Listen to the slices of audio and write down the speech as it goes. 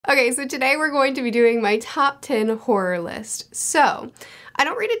Okay, so today we're going to be doing my top 10 horror list. So, I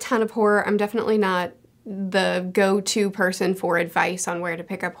don't read a ton of horror. I'm definitely not the go-to person for advice on where to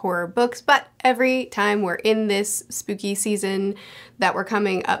pick up horror books, but every time we're in this spooky season that we're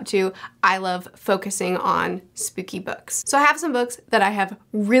coming up to, I love focusing on spooky books. So I have some books that I have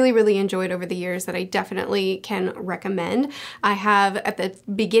really enjoyed over the years that I definitely can recommend. I have at the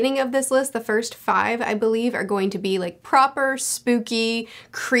beginning of this list, the first 5 I believe are going to be like proper spooky,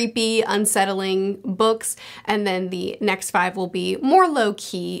 creepy, unsettling books, and then the next 5 will be more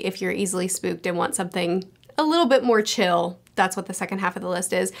low-key if you're easily spooked and want something a little bit more chill. That's what the second half of the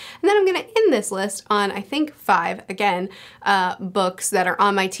list is. And then I'm gonna end this list on, I think, 5, again, books that are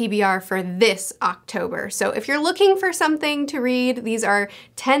on my TBR for this October. So if you're looking for something to read, these are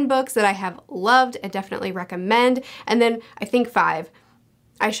 10 books that I have loved and definitely recommend. And then I think 5,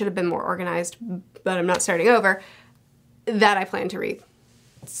 I should have been more organized, but I'm not starting over, that I plan to read.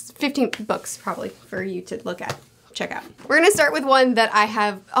 It's 15 books probably for you to look at. Check out. We're gonna start with one that I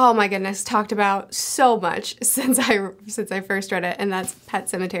have, oh my goodness, talked about so much since I first read it, and that's Pet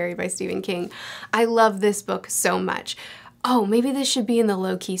Sematary by Stephen King. I love this book so much. Oh, maybe this should be in the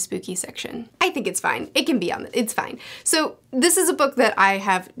low-key spooky section. I think it's fine. It can be on it. It's fine. So this is a book that I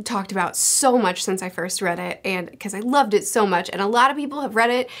have talked about so much since I first read it, and because I loved it so much, and a lot of people have read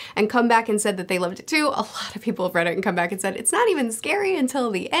it and come back and said that they loved it too. A lot of people have read it and come back and said it's not even scary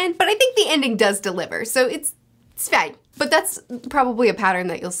until the end, but I think the ending does deliver, so it's fine. But that's probably a pattern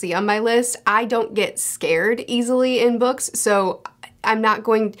that you'll see on my list. I don't get scared easily in books, so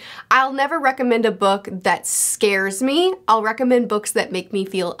I'll never recommend a book that scares me. I'll recommend books that make me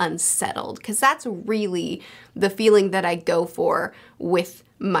feel unsettled, because that's really the feeling that I go for with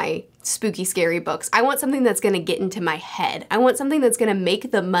my spooky, scary books. I want something that's gonna get into my head. I want something that's gonna make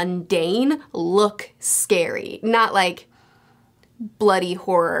the mundane look scary, not like bloody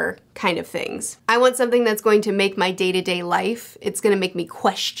horror kind of things. I want something that's going to make my day-to-day life, it's gonna make me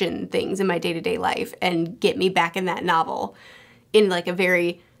question things in my day-to-day life and get me back in that novel in like a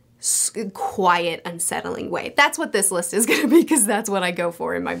very quiet, unsettling way. That's what this list is gonna be, because that's what I go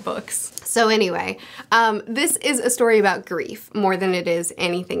for in my books. So anyway, this is a story about grief more than it is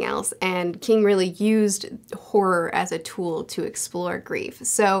anything else, and King really used horror as a tool to explore grief.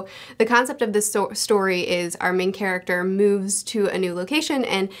 So the concept of this story is our main character moves to a new location,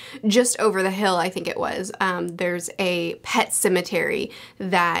 and just over the hill, I think it was, there's a pet cemetery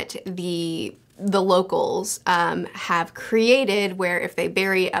that the locals have created, where if they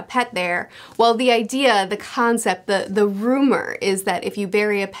bury a pet there, well, the idea, the concept, the rumor is that if you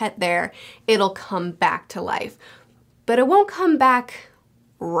bury a pet there, it'll come back to life. But it won't come back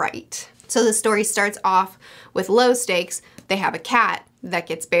right. So the story starts off with low stakes. They have a cat that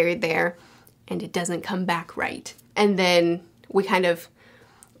gets buried there and it doesn't come back right. And then we kind of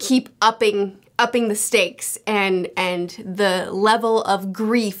keep upping the stakes and the level of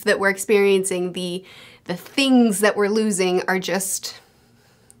grief that we're experiencing, the things that we're losing are just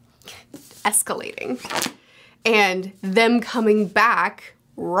escalating. And them coming back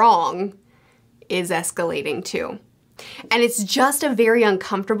wrong is escalating too. And it's just a very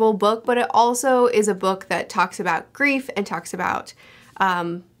uncomfortable book, but it also is a book that talks about grief and talks about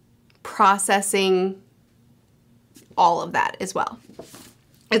processing all of that as well.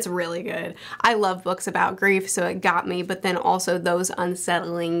 It's really good. I love books about grief, so it got me, but then also those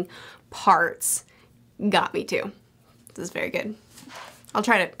unsettling parts got me too. This is very good. I'll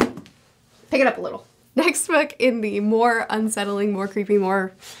try to pick it up a little. Next book in the more unsettling, more creepy,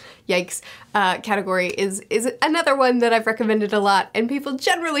 more yikes category is another one that I've recommended a lot, and people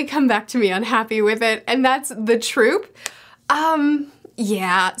generally come back to me unhappy with it, and that's The Troop.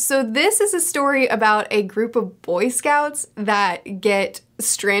 Yeah, so this is a story about a group of Boy Scouts that get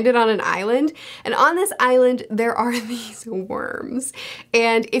stranded on an island, and on this island there are these worms,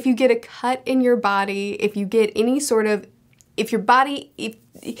 and if you get a cut in your body, if you get any sort of, if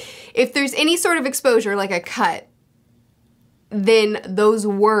there's any sort of exposure like a cut, then those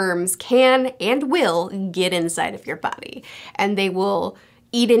worms can and will get inside of your body, and they will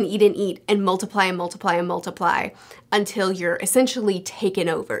eat and eat and eat and multiply and multiply and multiply until you're essentially taken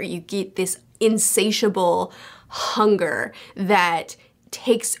over. You get this insatiable hunger that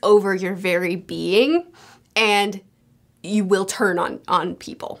takes over your very being, and you will turn on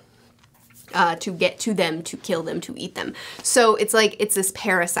people to get to them, to kill them, to eat them. So it's like, it's this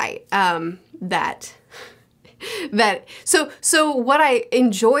parasite so what I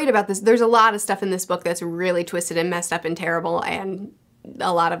enjoyed about this, there's a lot of stuff in this book that's really twisted and messed up and terrible, and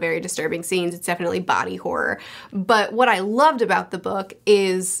a lot of very disturbing scenes. It's definitely body horror. But what I loved about the book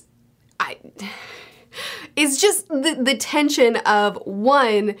is is just the tension of,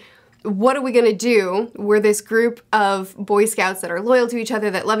 one, what are we gonna do? We're this group of Boy Scouts that are loyal to each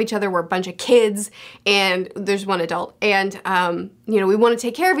other, that love each other. We're a bunch of kids, and there's one adult. And, you know, we wanna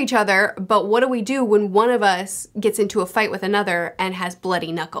take care of each other, but what do we do when one of us gets into a fight with another and has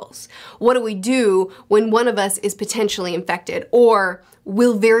bloody knuckles? What do we do when one of us is potentially infected or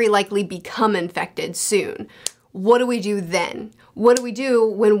will very likely become infected soon? What do we do then? What do we do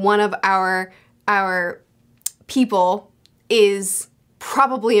when one of our people is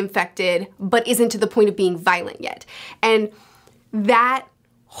probably infected, but isn't to the point of being violent yet? And that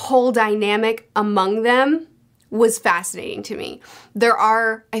whole dynamic among them was fascinating to me. There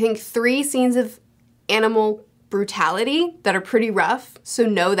are, I think, 3 scenes of animal brutality that are pretty rough, so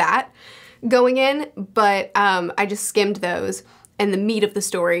know that going in, but I just skimmed those, and the meat of the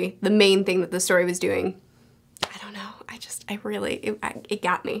story, the main thing that the story was doing, I don't know, it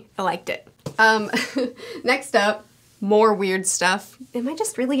got me. I liked it. Next up, more weird stuff. Am I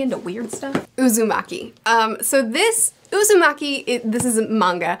just really into weird stuff? Uzumaki. So this Uzumaki, this is a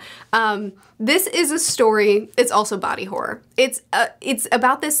manga. This is a story, it's also body horror. It's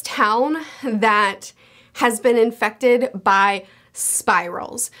about this town that has been infected by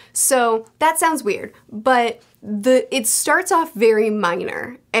spirals. So that sounds weird, but it starts off very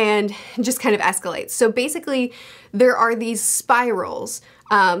minor and just kind of escalates. So basically, there are these spirals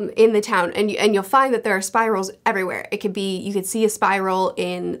in the town, and you'll find that there are spirals everywhere. It could be, you could see a spiral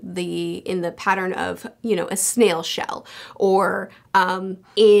in the pattern of, you know, a snail shell, or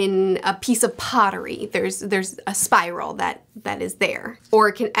in a piece of pottery. There's a spiral that is there. Or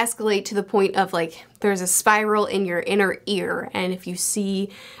it can escalate to the point of, like, there's a spiral in your inner ear, and if you see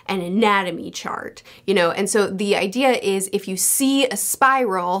an anatomy chart, you know, and so the idea is, if you see a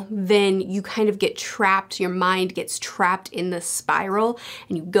spiral, then you kind of get trapped, your mind gets trapped in the spiral,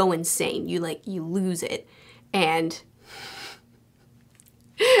 and you go insane. You lose it. And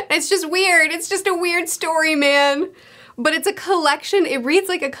it's just weird. It's just a weird story, man. But it's a collection, it reads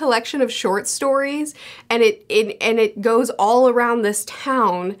like a collection of short stories, and it goes all around this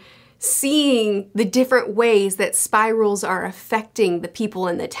town, seeing the different ways that spirals are affecting the people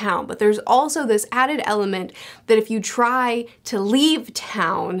in the town. But there's also this added element that if you try to leave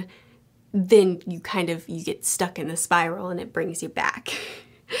town, then you get stuck in the spiral and it brings you back.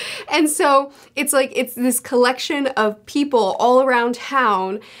 And so it's like, it's this collection of people all around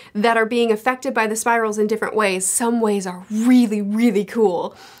town that are being affected by the spirals in different ways. Some ways are really, really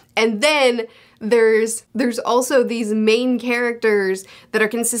cool. And then there's also these main characters that are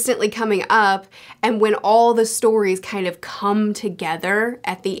consistently coming up, and when all the stories kind of come together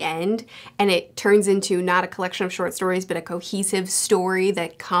at the end, and it turns into not a collection of short stories, but a cohesive story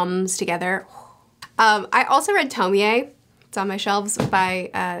that comes together. I also read Tomie. It's on my shelves by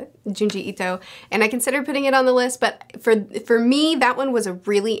Junji Ito, and I considered putting it on the list, but for me, that one was a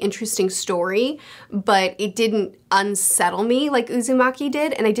really interesting story, but it didn't unsettle me like Uzumaki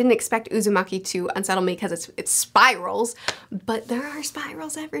did, and I didn't expect Uzumaki to unsettle me because it's spirals, but there are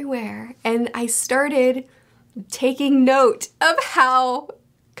spirals everywhere, and I started taking note of how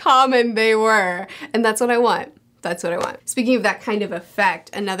common they were, and that's what I want. That's what I want. Speaking of that kind of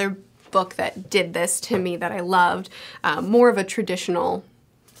effect, another book that did this to me that I loved, more of a traditional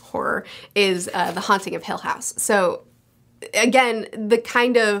horror, is The Haunting of Hill House. So again, the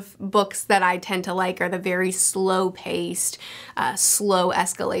kind of books that I tend to like are the very slow-paced, slow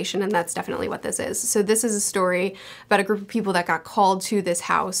escalation, and that's definitely what this is. So this is a story about a group of people that got called to this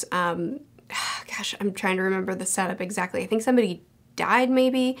house. Gosh, I'm trying to remember the setup exactly. I think somebody died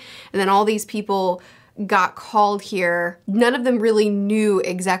maybe, and then all these people got called here. None of them really knew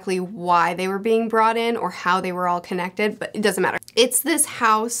exactly why they were being brought in or how they were all connected, but it doesn't matter. It's this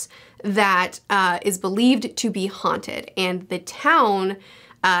house that is believed to be haunted, and the town,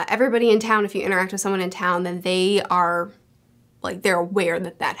 everybody in town, if you interact with someone in town, then they are, like, they're aware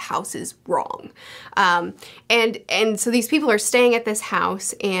that that house is wrong. And so these people are staying at this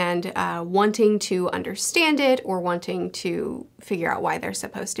house and wanting to understand it, or wanting to figure out why they're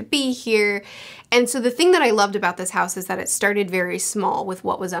supposed to be here. And so the thing that I loved about this house is that it started very small with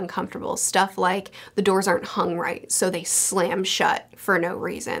what was uncomfortable. Stuff like the doors aren't hung right, so they slam shut for no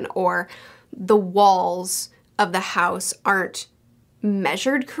reason, or the walls of the house aren't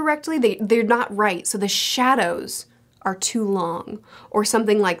measured correctly. They're not right, so the shadows are too long, or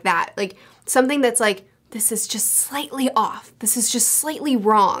something like that. Like something that's like, this is just slightly off. This is just slightly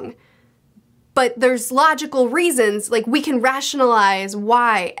wrong. But there's logical reasons, like we can rationalize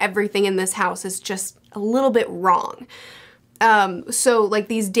why everything in this house is just a little bit wrong. So like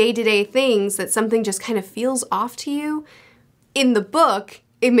these day-to-day things that something just kind of feels off to you, in the book,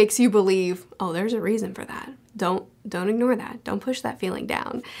 it makes you believe, oh, there's a reason for that. Don't ignore that. Don't push that feeling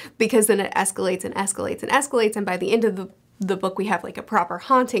down, because then it escalates and escalates and escalates, and by the end of the book we have like a proper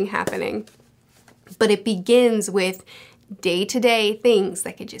haunting happening. But it begins with day-to-day things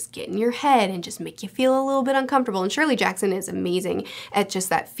that could just get in your head and just make you feel a little bit uncomfortable. And Shirley Jackson is amazing at just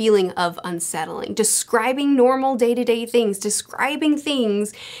that feeling of unsettling, describing normal day-to-day things, describing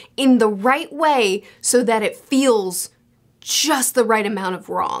things in the right way so that it feels just the right amount of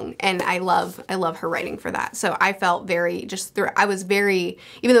wrong. And I love her writing for that. So I felt very, I was very,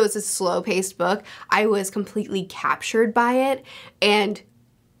 even though it's a slow-paced book, I was completely captured by it and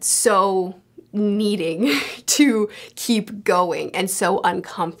so needing to keep going and so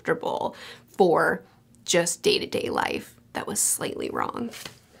uncomfortable for just day-to-day life that was slightly wrong.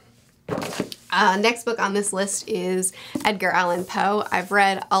 Next book on this list is Edgar Allan Poe. I've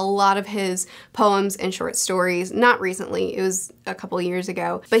read a lot of his poems and short stories, not recently, it was a couple years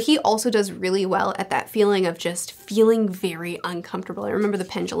ago, but he also does really well at that feeling of just feeling very uncomfortable. I remember The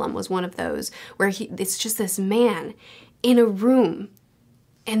Pendulum was one of those where it's just this man in a room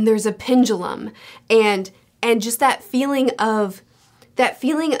and there's a pendulum and just that feeling of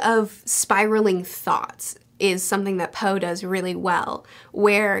spiraling thoughts is something that Poe does really well,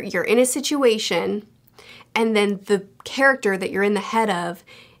 where you're in a situation and then the character that you're in the head of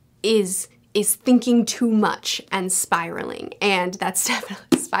is thinking too much and spiraling. And that's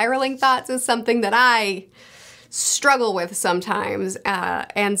definitely, spiraling thoughts is something that I struggle with sometimes.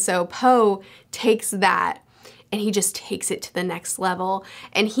 And so Poe takes that and he just takes it to the next level.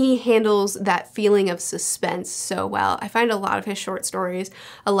 And he handles that feeling of suspense so well. I find a lot of his short stories,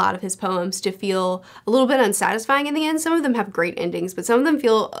 a lot of his poems to feel a little bit unsatisfying in the end. Some of them have great endings, but some of them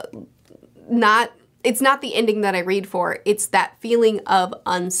feel it's not the ending that I read for, it's that feeling of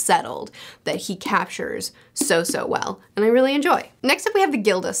unsettled that he captures so well, and I really enjoy. Next up we have the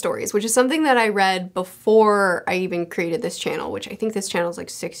Gilda stories, which is something that I read before I even created this channel, which I think this channel is like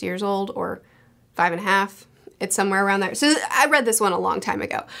 6 years old or 5.5. It's somewhere around there. So I read this one a long time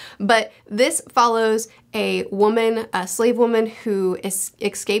ago. But this follows a woman, a slave woman who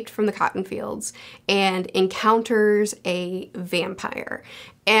escaped from the cotton fields and encounters a vampire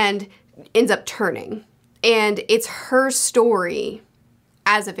and ends up turning. And it's her story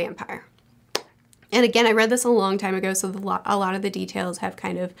as a vampire. And again, I read this a long time ago, so a lot of the details have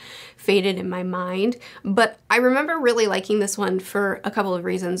kind of faded in my mind. But I remember really liking this one for a couple of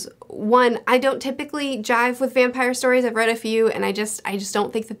reasons. One, I don't typically jive with vampire stories. I've read a few, and I just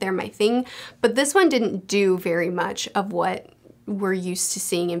don't think that they're my thing. But this one didn't do very much of what we're used to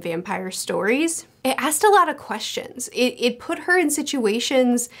seeing in vampire stories. It asked a lot of questions. It put her in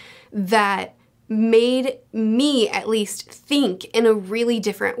situations that made me at least think in a really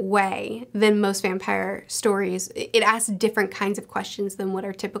different way than most vampire stories. It asked different kinds of questions than what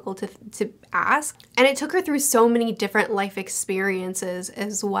are typical to ask. And it took her through so many different life experiences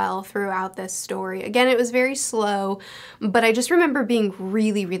as well throughout this story. Again, it was very slow, but I just remember being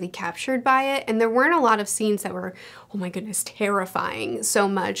really captured by it. And there weren't a lot of scenes that were, oh my goodness, terrifying so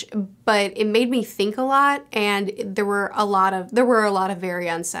much, but it made me think a lot, and there were a lot of very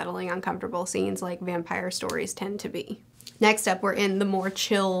unsettling, uncomfortable scenes like vampire stories tend to be. Next up, we're in the more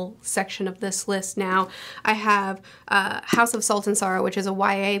chill section of this list now. I have House of Salt and Sorrow, which is a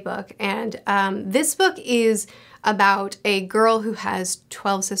YA book, and this book is about a girl who has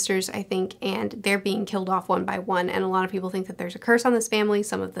 12 sisters, I think, and they're being killed off one by one, and a lot of people think that there's a curse on this family.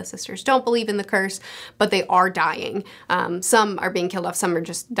 Some of the sisters don't believe in the curse, but they are dying. Some are being killed off, some are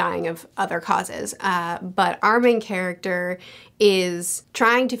just dying of other causes. But our main character is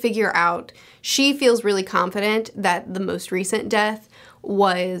trying to figure out, she feels really confident that the most recent death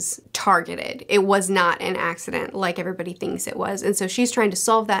was targeted. It was not an accident like everybody thinks it was. And so she's trying to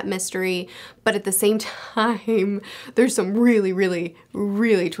solve that mystery, but at the same time, there's some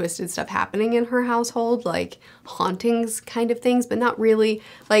really twisted stuff happening in her household, like hauntings kind of things, but not really.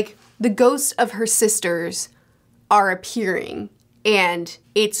 Like the ghosts of her sisters are appearing, and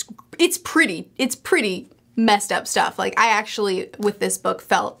it's pretty messed up stuff. Like I actually, with this book,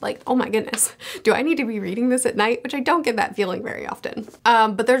 felt like, oh my goodness, do I need to be reading this at night? Which I don't get that feeling very often.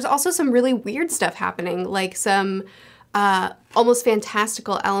 But there's also some really weird stuff happening, like some almost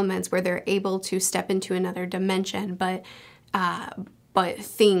fantastical elements where they're able to step into another dimension, but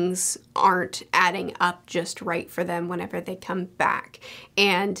things aren't adding up just right for them whenever they come back.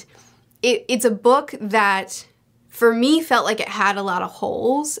 And it's a book that, for me, felt like it had a lot of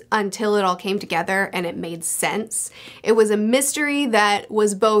holes until it all came together and it made sense. It was a mystery that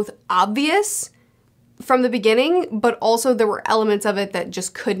was both obvious, from the beginning, but also there were elements of it that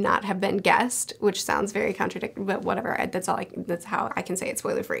just could not have been guessed, which sounds very contradictory, but whatever. That's how I can say it's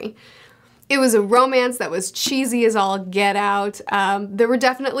spoiler free. It was a romance that was cheesy as all get out. There were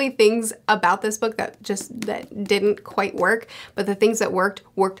definitely things about this book that didn't quite work, but the things that worked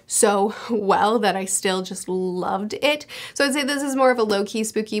so well that I still just loved it. So I'd say this is more of a low-key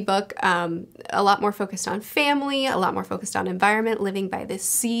spooky book, a lot more focused on family, a lot more focused on environment, living by the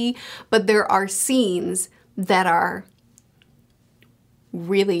sea, but there are scenes that are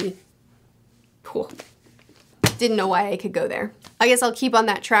really cool. Didn't know why I could go there. I guess I'll keep on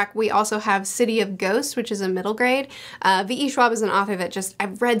that track. We also have City of Ghosts, which is a middle grade. V.E. Schwab is an author that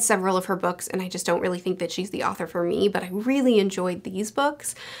I've read several of her books and I just don't really think that she's the author for me, but I really enjoyed these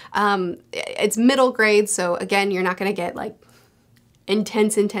books. It's middle grade, so again, you're not gonna get like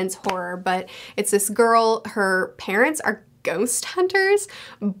intense horror, but it's this girl, her parents are ghost hunters,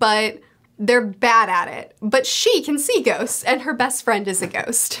 but they're bad at it, but she can see ghosts and her best friend is a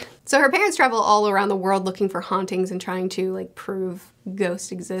ghost. So her parents travel all around the world looking for hauntings and trying to like prove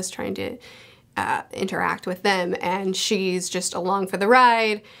ghosts exist, trying to interact with them, and she's just along for the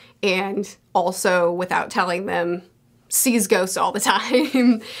ride and also, without telling them, sees ghosts all the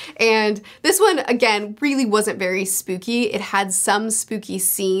time. And this one, again, really wasn't very spooky. It had some spooky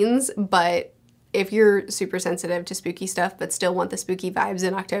scenes, but if you're super sensitive to spooky stuff but still want the spooky vibes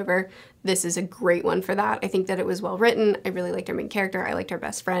in October, this is a great one for that. I think that it was well written. I really liked our main character. I liked our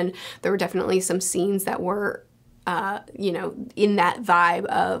best friend. There were definitely some scenes that were, you know, in that vibe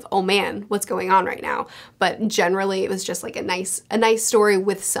of, oh man, what's going on right now? But generally it was just like a nice story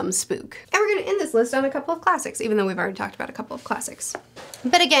with some spook. And we're gonna end this list on a couple of classics, even though we've already talked about a couple of classics.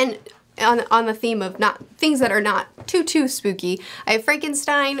 But again, on the theme of things that are not too spooky, I have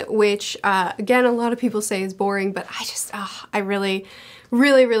Frankenstein, which again, a lot of people say is boring, but I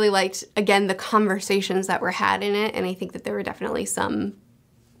really liked, again, the conversations that were had in it, and I think that there were definitely some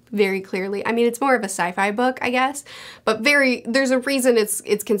very clearly, I mean, it's more of a sci-fi book, I guess, but there's a reason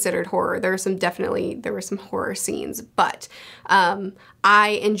it's considered horror. There were some horror scenes, but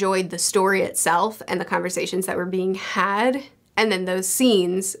I enjoyed the story itself and the conversations that were being had. And then those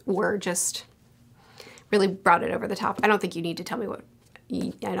scenes were just really brought it over the top. I don't think you need to tell me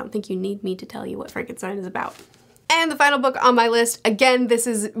I don't think you need me to tell you what Frankenstein is about. And the final book on my list, again, this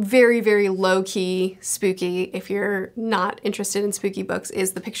is very low-key spooky. If you're not interested in spooky books,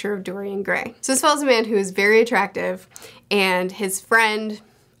 is The Picture of Dorian Gray. So this follows a man who is very attractive, and his friend,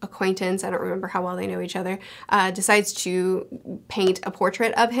 acquaintance, I don't remember how well they know each other, decides to paint a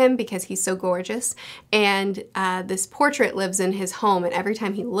portrait of him because he's so gorgeous. And this portrait lives in his home, and every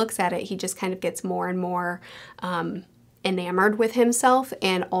time he looks at it, he just kind of gets more and more enamored with himself,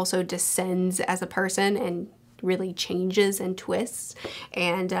 and also descends as a person and really changes and twists.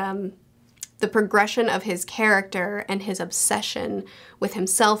 And the progression of his character and his obsession with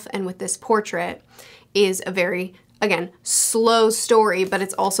himself and with this portrait is a very, again, slow story, but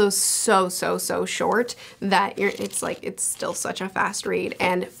it's also so short that it's still such a fast read.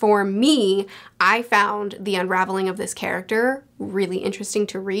 And for me, I found the unraveling of this character really interesting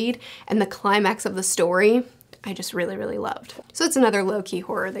to read, and the climax of the story I just really loved. So it's another low-key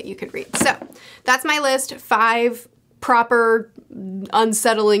horror that you could read. So that's my list, 5 proper,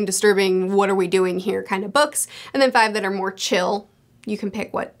 unsettling, disturbing, what are we doing here kind of books, and then 5 that are more chill. You can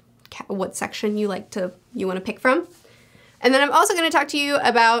pick what section you want to pick from. And then I'm also going to talk to you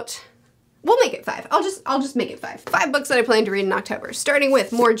about, we'll make it 5. I'll just make it 5. 5 books that I plan to read in October, starting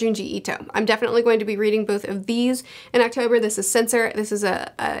with more Junji Ito. I'm definitely going to be reading both of these in October. This is Censor. This is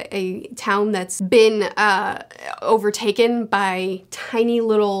a town that's been overtaken by tiny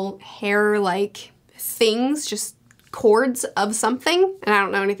little hair-like things, just cords of something, and I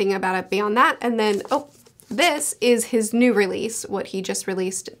don't know anything about it beyond that. And then, oh, this is his new release, what he just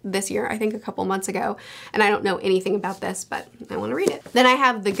released this year, I think a couple months ago, and I don't know anything about this, but I want to read it. Then I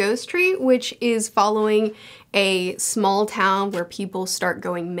have The Ghost Tree, which is following a small town where people start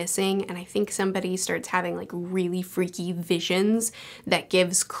going missing, and I think somebody starts having like really freaky visions that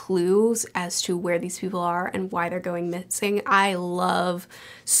gives clues as to where these people are and why they're going missing. I love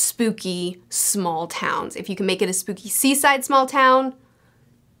spooky small towns. If you can make it a spooky seaside small town,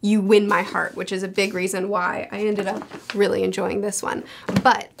 you win my heart, which is a big reason why I ended up really enjoying this one.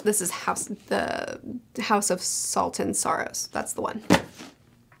 But this is the House of Salt and Sorrows. That's the one.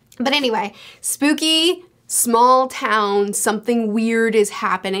 But anyway, spooky, small town, something weird is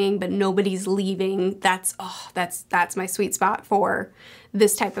happening, but nobody's leaving. That's my sweet spot for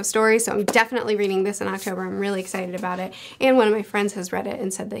this type of story. So I'm definitely reading this in October. I'm really excited about it. And one of my friends has read it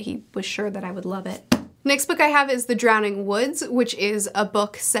and said that he was sure that I would love it. Next book I have is The Drowning Woods, which is a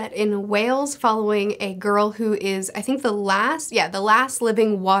book set in Wales following a girl who is, I think, the last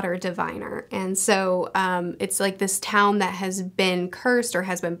living water diviner. And so it's like this town that has been cursed or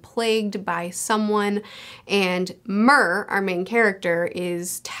has been plagued by someone, and Mur, our main character,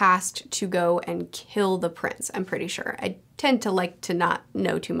 is tasked to go and kill the prince, I'm pretty sure. I tend to like to not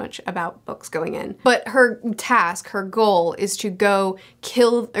know too much about books going in. But her task, her goal, is to go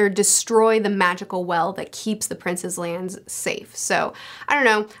kill or destroy the magical well that keeps the prince's lands safe. So, I don't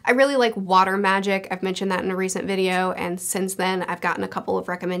know, I really like water magic. I've mentioned that in a recent video, and since then I've gotten a couple of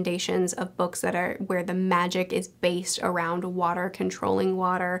recommendations of books that are where the magic is based around water, controlling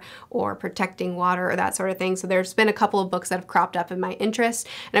water, or protecting water, or that sort of thing. So there's been a couple of books that have cropped up in my interest,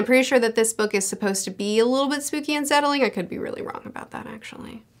 and I'm pretty sure that this book is supposed to be a little bit spooky and settling. I could be really wrong about that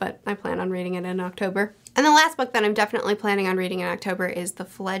actually, but I plan on reading it in October. And the last book that I'm definitely planning on reading in October is The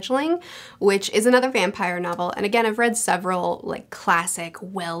Fledgling, which is another vampire novel. And again, I've read several like classic,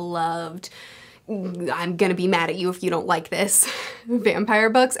 well-loved, I'm gonna be mad at you if you don't like this, vampire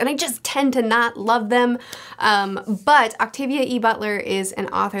books, and I just tend to not love them. But Octavia E. Butler is an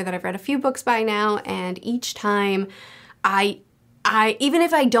author that I've read a few books by now, and each time even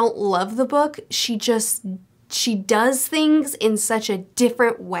if I don't love the book, she does things in such a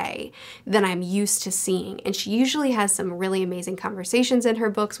different way than I'm used to seeing. And she usually has some really amazing conversations in her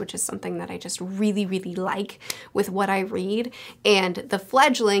books, which is something that I just really, really like with what I read. And The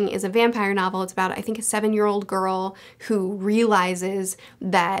Fledgling is a vampire novel. It's about, I think, a 7-year-old girl who realizes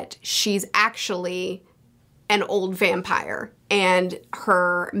that she's actually an old vampire and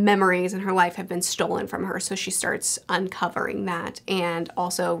her memories and her life have been stolen from her. So she starts uncovering that and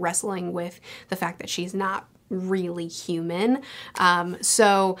also wrestling with the fact that she's not really human.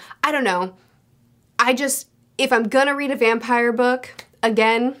 So I don't know. If I'm gonna read a vampire book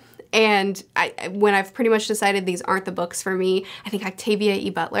again, and when I've pretty much decided these aren't the books for me, I think Octavia E.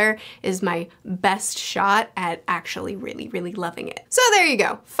 Butler is my best shot at actually really, really loving it. So there you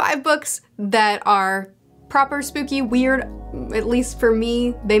go. 5 books that are proper spooky, weird, at least for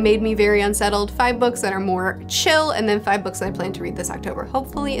me, they made me very unsettled. 5 books that are more chill, and then 5 books that I plan to read this October.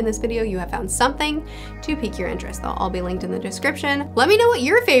 Hopefully in this video you have found something to pique your interest. They'll all be linked in the description. Let me know what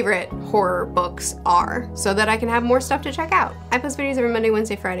your favorite horror books are so that I can have more stuff to check out. I post videos every Monday,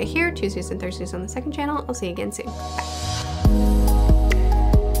 Wednesday, Friday here, Tuesdays and Thursdays on the second channel. I'll see you again soon. Bye.